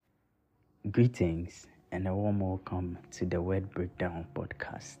Greetings and a warm welcome to the Word Breakdown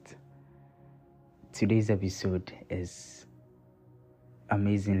podcast. Today's episode is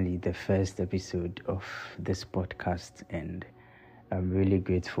amazingly the first episode of this podcast, and I'm really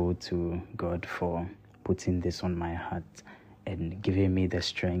grateful to God for putting this on my heart and giving me the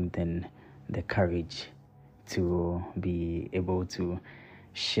strength and the courage to be able to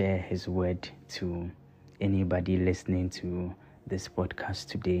share His word to anybody listening to this podcast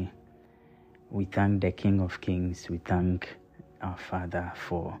today. We thank the King of Kings. We thank our Father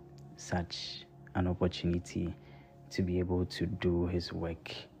for such an opportunity to be able to do His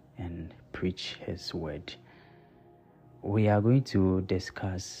work and preach His word. We are going to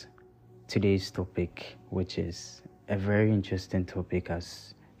discuss today's topic, which is a very interesting topic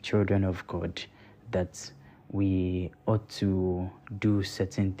as children of God, that we ought to do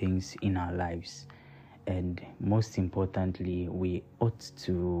certain things in our lives. And most importantly, we ought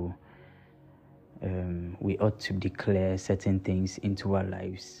to declare certain things into our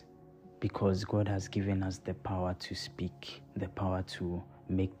lives, because God has given us the power to speak, the power to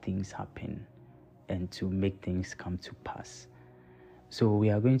make things happen and to make things come to pass. So we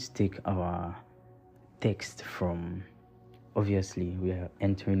are going to take our text from, obviously we are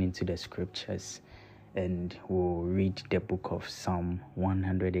entering into the scriptures, and we'll read the book of Psalm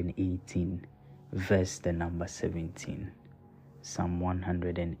 118, verse the number 17. Psalm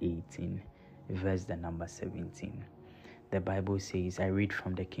 118. Verse the number 17. The Bible says, I read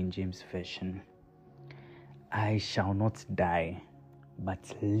from the King James Version, I shall not die, but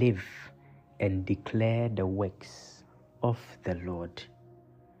live and declare the works of the Lord.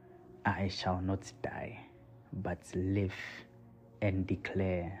 I shall not die, but live and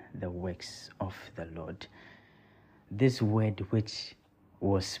declare the works of the Lord. This word, which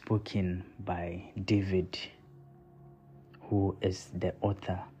was spoken by David, who is the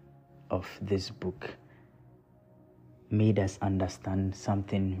author of this book, made us understand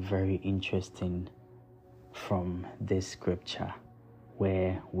something very interesting from this scripture,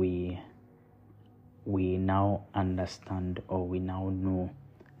 where we now understand, or we now know,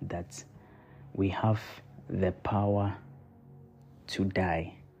 that we have the power to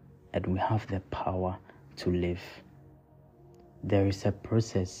die and we have the power to live. There is a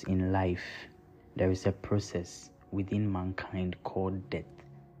process in life, there is a process within mankind called death.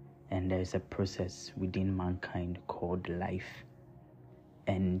 And there is a process within mankind called life.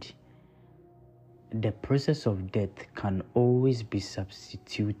 And the process of death can always be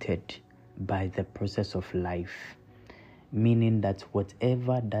substituted by the process of life. Meaning that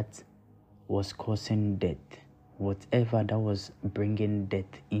whatever that was causing death, whatever that was bringing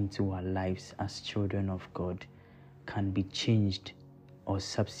death into our lives as children of God, can be changed or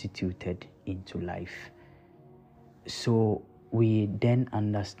substituted into life. So we then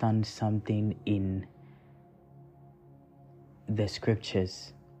understand something in the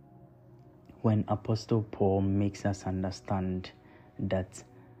scriptures when Apostle Paul makes us understand that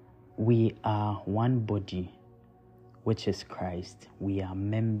we are one body, which is Christ. We are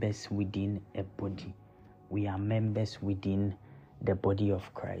members within a body. We are members within the body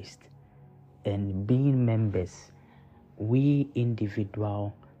of Christ. And being members, we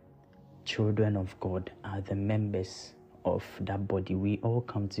individual children of God are the members of that body. We all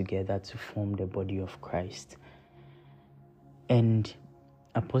come together to form the body of Christ. And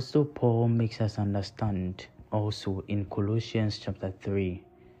Apostle Paul makes us understand also in Colossians chapter 3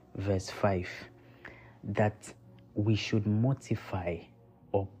 verse 5 that we should mortify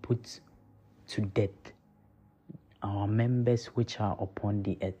or put to death our members which are upon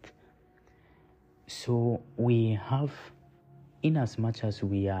the earth. So we have, in as much as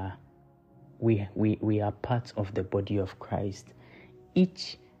we are part of the body of Christ,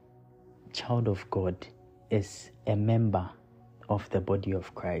 each child of God is a member of the body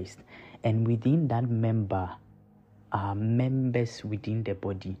of Christ. And within that member are members within the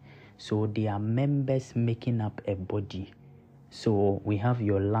body. So they are members making up a body. So we have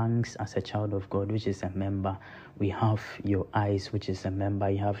your lungs as a child of God, which is a member. We have your eyes, which is a member.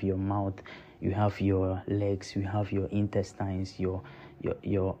 You have your mouth. You have your legs. You have your intestines, your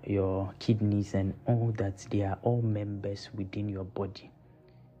kidneys, and all that. They are all members within your body.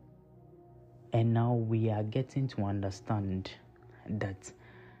 And now we are getting to understand that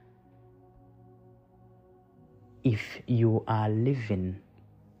if you are living,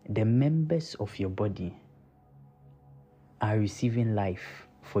 the members of your body are receiving life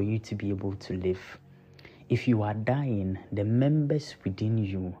for you to be able to live. If you are dying, the members within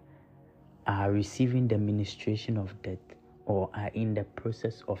you are receiving the ministration of death, or are in the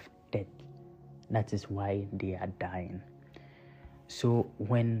process of death. That is why they are dying. So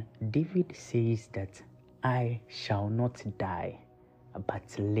when David says that I shall not die, but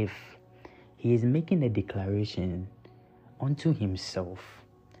live, he is making a declaration unto himself,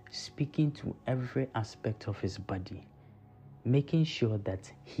 speaking to every aspect of his body, making sure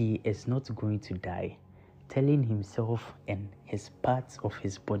that he is not going to die, telling himself and his parts of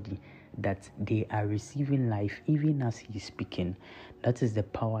his body that they are receiving life even as he is speaking. That is the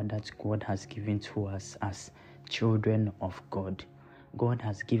power that God has given to us as children of God. God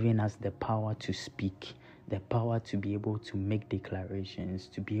has given us the power to speak, the power to be able to make declarations,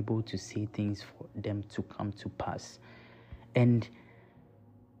 to be able to say things for them to come to pass. And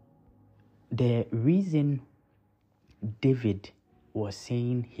the reason David was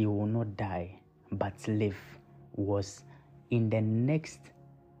saying he will not die but live was in the next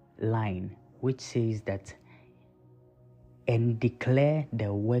line, which says that, and declare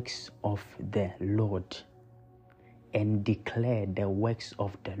the works of the Lord. And declare the works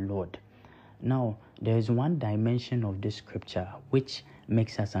of the Lord. Now, there is one dimension of this scripture which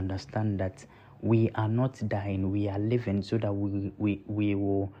makes us understand that we are not dying, we are living, so that we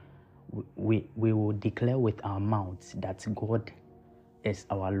will declare with our mouths that God is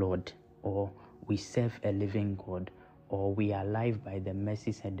our Lord, or we serve a living God, or we are alive by the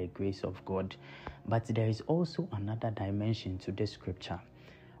mercies and the grace of God. But there is also another dimension to this scripture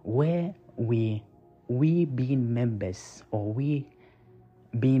where we being members, or we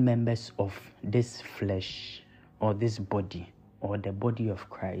being members of this flesh or this body or the body of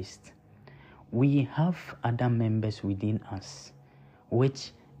Christ, we have other members within us,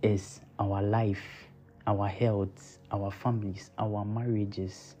 which is our life, our health, our families, our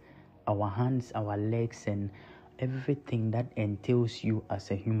marriages, our hands, our legs, and everything that entails you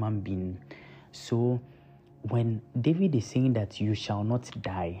as a human being. So when David is saying that you shall not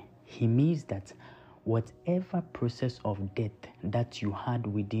die, he means that whatever process of death that you had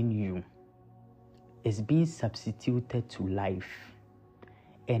within you is being substituted to life.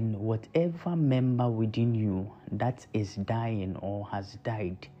 And whatever member within you that is dying or has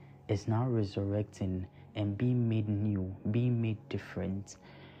died is now resurrecting and being made new, being made different.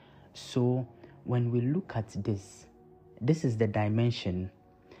 So when we look at this is the dimension.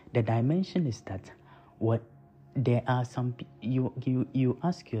 The dimension is that what there are some, you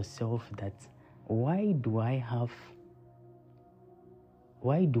ask yourself that, why do I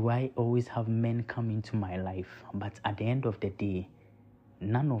always have men come into my life, but at the end of the day,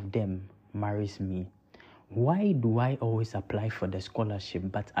 none of them marries me? Why do I always apply for the scholarship,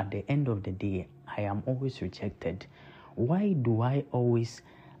 but at the end of the day, I am always rejected? Why do I always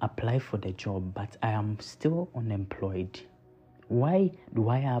apply for the job, but I am still unemployed? Why do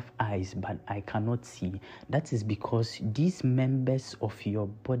I have eyes but I cannot see? That is because these members of your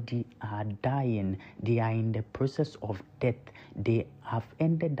body are dying. They are in the process of death. They have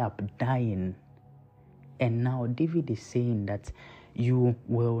ended up dying. And now David is saying that you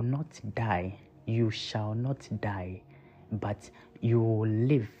will not die. You shall not die, but you will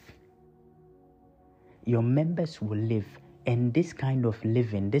live. Your members will live. And this kind of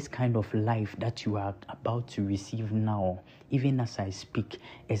living, this kind of life that you are about to receive now, even as I speak,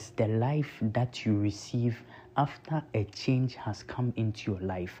 is the life that you receive after a change has come into your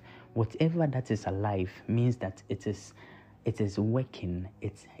life. Whatever that is alive means that it is working.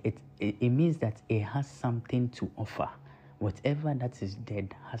 It means that it has something to offer. Whatever that is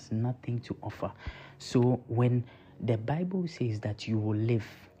dead has nothing to offer. So when the Bible says that you will live,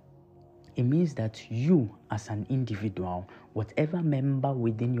 it means that you as an individual, whatever member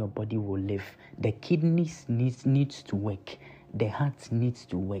within your body will live. The kidneys needs to work. The heart needs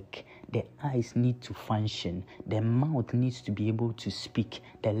to work. The eyes need to function. The mouth needs to be able to speak.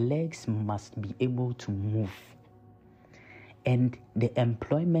 The legs must be able to move. And the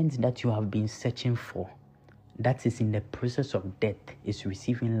employment that you have been searching for, that is in the process of death, is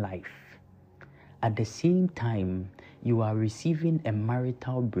receiving life. At the same time, you are receiving a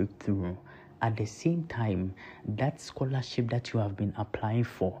marital breakthrough. At the same time, that scholarship that you have been applying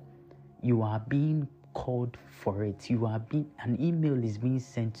for, you are being called for it. An email is being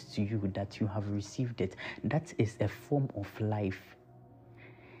sent to you that you have received it. That is a form of life.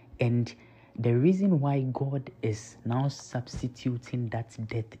 And the reason why God is now substituting that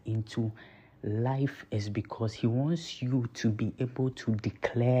death into life is because he wants you to be able to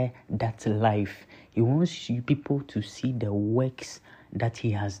declare that life. He wants you people to see the works that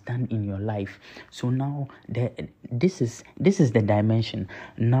he has done in your life. So now this is the dimension.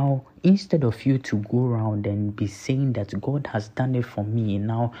 Now, instead of you to go around and be saying that God has done it for me,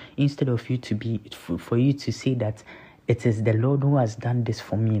 now instead of you for you to say that it is the Lord who has done this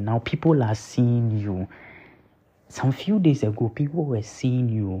for me, now people are seeing you. Some few days ago, people were seeing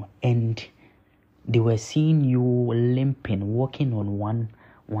you and they were seeing you limping, walking on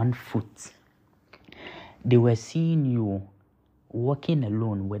one foot. They were seeing you walking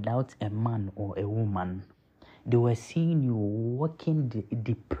alone without a man or a woman. They were seeing you walking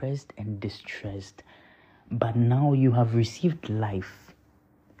depressed and distressed. But now you have received life.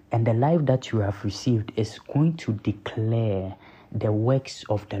 And the life that you have received is going to declare the works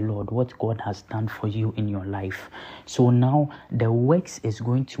of the Lord, what God has done for you in your life. So now the works is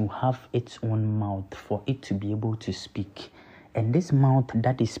going to have its own mouth for it to be able to speak. And this mouth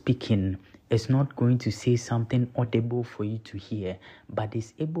that is speaking is not going to say something audible for you to hear, but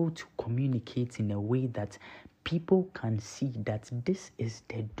is able to communicate in a way that people can see that this is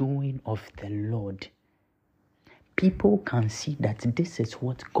the doing of the Lord. People can see that this is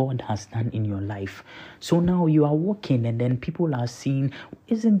what God has done in your life. So now you are walking and then people are seeing,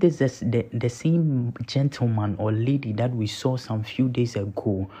 isn't this the same gentleman or lady that we saw some few days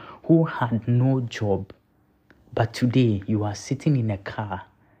ago who had no job? But today you are sitting in a car.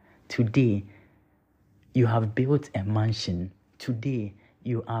 Today you have built a mansion. Today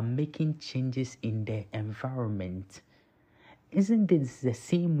you are making changes in the environment. Isn't this the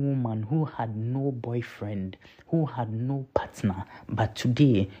same woman who had no boyfriend, who had no partner, but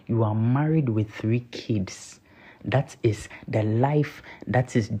today you are married with 3 kids? That is the life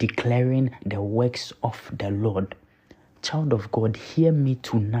that is declaring the works of the Lord. Child of God, hear me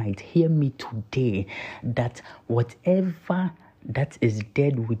tonight, hear me today, that whatever that is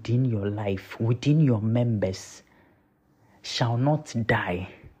dead within your life, within your members, shall not die.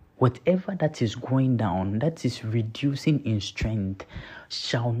 Whatever that is going down, that is reducing in strength,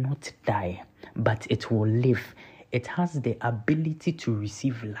 shall not die, but it will live. It has the ability to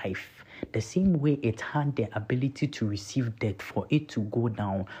receive life. The same way it had the ability to receive death, for it to go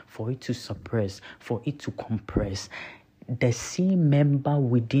down, for it to suppress, for it to compress. The same member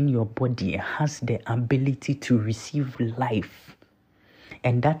within your body has the ability to receive life.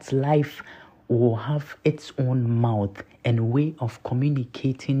 And that life will have its own mouth and way of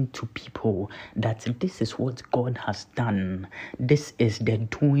communicating to people that this is what God has done. This is the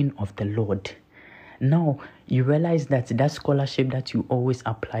doing of the Lord. Now, you realize that scholarship that you always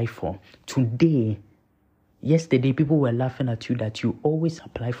apply for, yesterday people were laughing at you that you always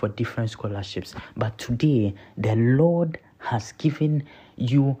apply for different scholarships. But today, the Lord has given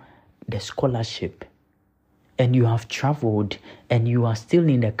you the scholarship. And you have traveled and you are still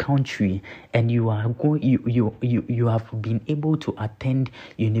in the country and you have been able to attend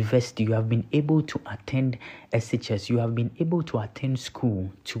university, you have been able to attend SHS, you have been able to attend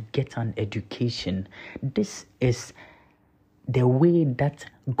school to get an education. This is the way that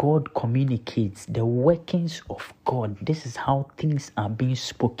God communicates, the workings of God. This is how things are being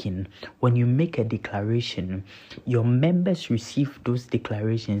spoken. When you make a declaration, your members receive those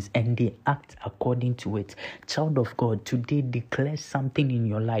declarations and they act according to it. Child of God, today declare something in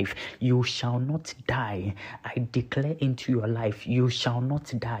your life. You shall not die. I declare into your life, you shall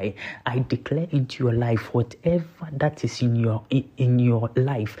not die. I declare into your life, whatever that is in your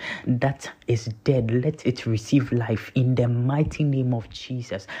life that is dead, let it receive life in the mighty name of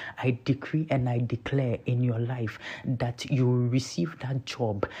Jesus. I decree and I declare in your life that you will receive that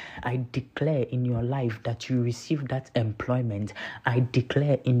job. I declare in your life that you receive that employment. I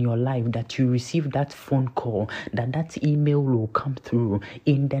declare in your life that you receive that phone call, that email will come through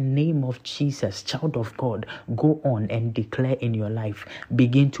in the name of Jesus. Child of God, go on and declare in your life.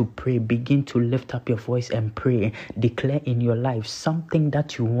 Begin to pray. Begin to lift up your voice and pray. Declare in your life something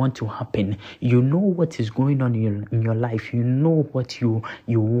that you want to happen. You know what is going on in your life. You know what you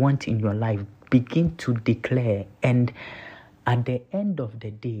want in your life. Begin to declare, and at the end of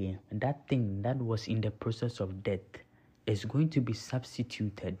the day, that thing that was in the process of death is going to be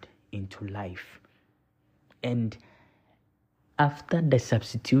substituted into life. And after the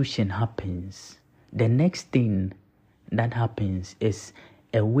substitution happens, the next thing that happens is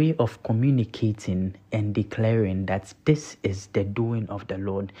a way of communicating and declaring that this is the doing of the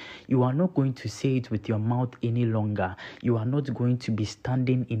Lord. You are not going to say it with your mouth any longer. You are not going to be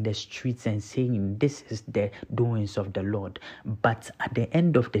standing in the streets and saying this is the doings of the Lord. But at the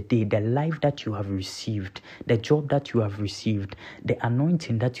end of the day, the life that you have received, the job that you have received, the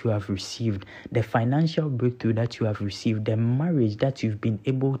anointing that you have received, the financial breakthrough that you have received, the marriage that you've been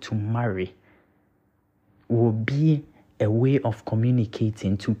able to marry will be a way of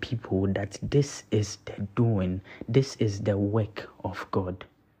communicating to people that this is the doing, this is the work of God.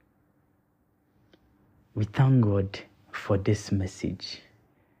 We thank God for this message.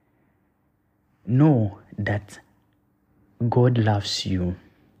 Know that God loves you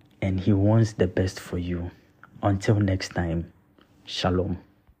and He wants the best for you. Until next time, shalom.